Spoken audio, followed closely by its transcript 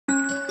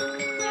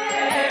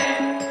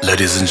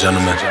Ladies and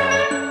gentlemen,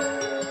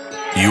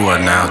 you are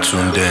now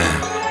tuned in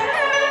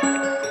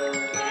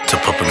to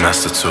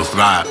PuppetMaster 2.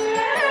 Right.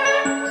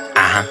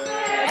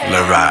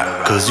 Let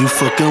ride. Cause you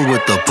fucking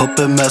with the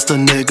PuppetMaster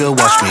nigga.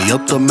 Watch me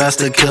up the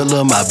master kill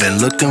 'em. I've been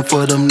looking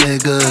for them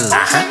niggas.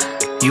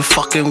 You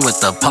fucking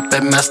with the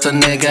PuppetMaster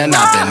nigga, and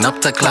I've been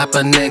up to clap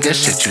a nigga.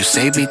 Shit you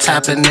say be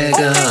tapping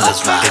niggas.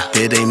 If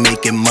it ain't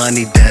making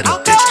money, that a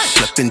bitch.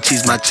 Flippin'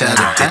 cheese my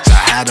cheddar bitch. I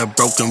had a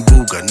broken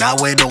Ruger, now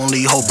it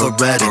only hold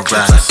Beretta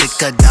clips. I stick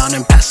her down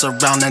and pass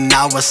around an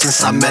hour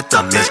since I met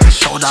the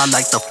bitch. Told I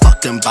like the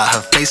fucking by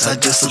her face, I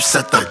just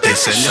upset the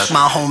bitch. And if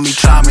my homie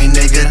try me,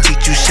 nigga,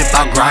 teach you shit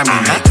about grimy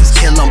niggas.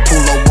 Kill 'em,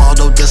 pull a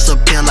Waldo,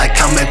 disappear like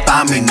come and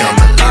find me,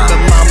 nigga. Baby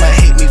mama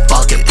hate me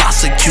fucking,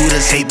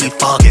 prosecutors hate me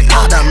fucking.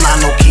 Out of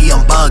line, low key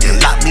I'm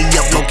bugging, lock me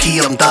up, low key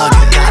I'm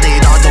thugging. Got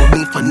it all, don't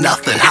need for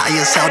nothing.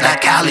 High as hell, that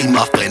Cali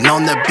muffin.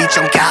 On the beach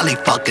I'm Cali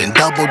fucking,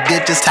 double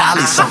digits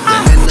tally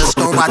something. In the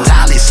store I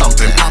tally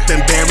something,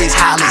 popping berries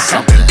highly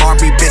something.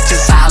 Barbie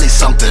bitches highly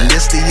something.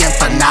 It's the end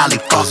finale.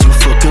 Cause you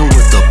fucking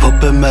with the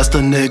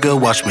PuppetMaster nigga.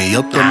 Watch me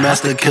up the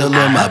master kill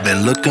 'em. I've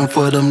been looking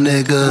for them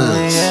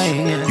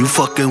niggas. You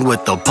fucking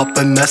with the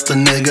PuppetMaster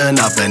nigga, and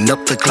I've been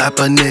up to clap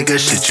a nigga.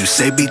 Shit you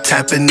say be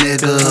tapping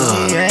nigga.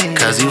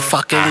 Cause you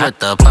fucking with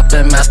the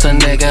PuppetMaster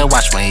nigga.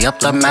 Watch me up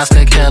the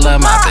master kill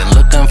 'em. I've been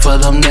looking for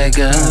them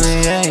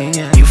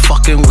niggas. You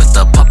fucking with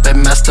the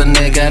PuppetMaster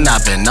nigga, and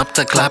I've been up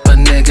to clap a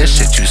nigga.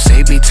 Shit you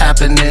say be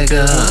tapping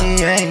nigga.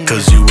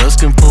 Cause you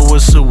asking for a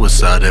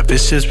suicide if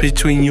it's just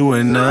between you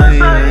and I.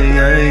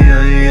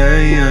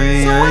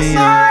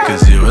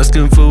 Cause you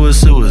asking for a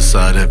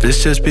suicide if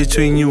it's just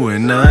between you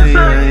and I.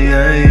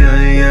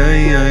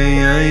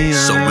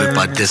 So if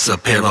I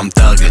disappear, I'm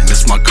thugging.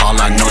 Miss my call,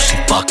 I know she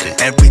fucking.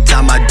 Every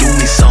time I do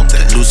me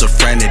something, lose a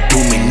friend, it do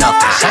me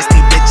nothing.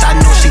 Shiesty bitch, I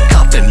know she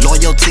cuffing.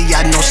 Loyalty,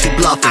 I know she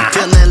bluffing.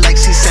 Feeling like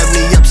she set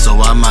me up,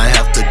 so I might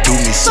have to do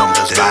me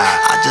something.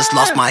 I just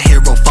lost my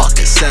hero,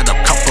 fucking. Set up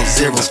couple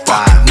zeros,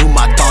 fucking. Knew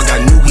my dog, I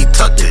knew he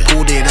tucked it.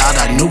 Pulled it out,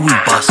 I knew he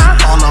busted.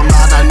 Call him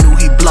out, I knew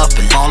he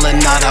bluffing.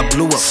 Ballin' out, I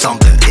blew up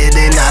something. In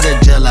and out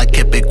of jail, I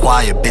kept it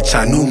quiet, bitch,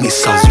 I knew me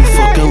something. You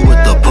fucking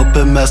with the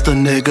PuppetMaster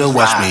nigga.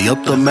 Watch me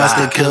up the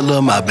master kill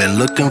 'em. I've been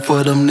looking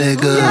for them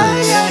niggas.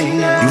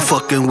 You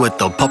fucking with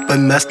the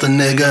PuppetMaster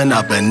nigga, and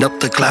I've been up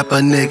to clap a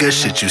nigga.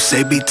 Shit you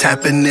say be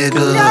tapping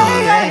nigga.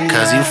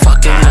 Cause you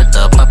fucking with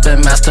the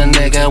PuppetMaster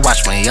nigga.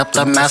 Watch me up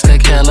the master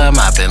kill 'em.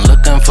 I've been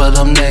looking for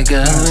them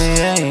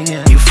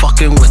niggas. You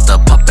fucking with the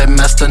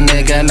PuppetMaster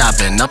nigga, and I've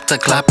been up to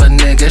clap a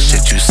nigga.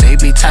 Shit you say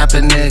be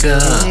tapping nigga.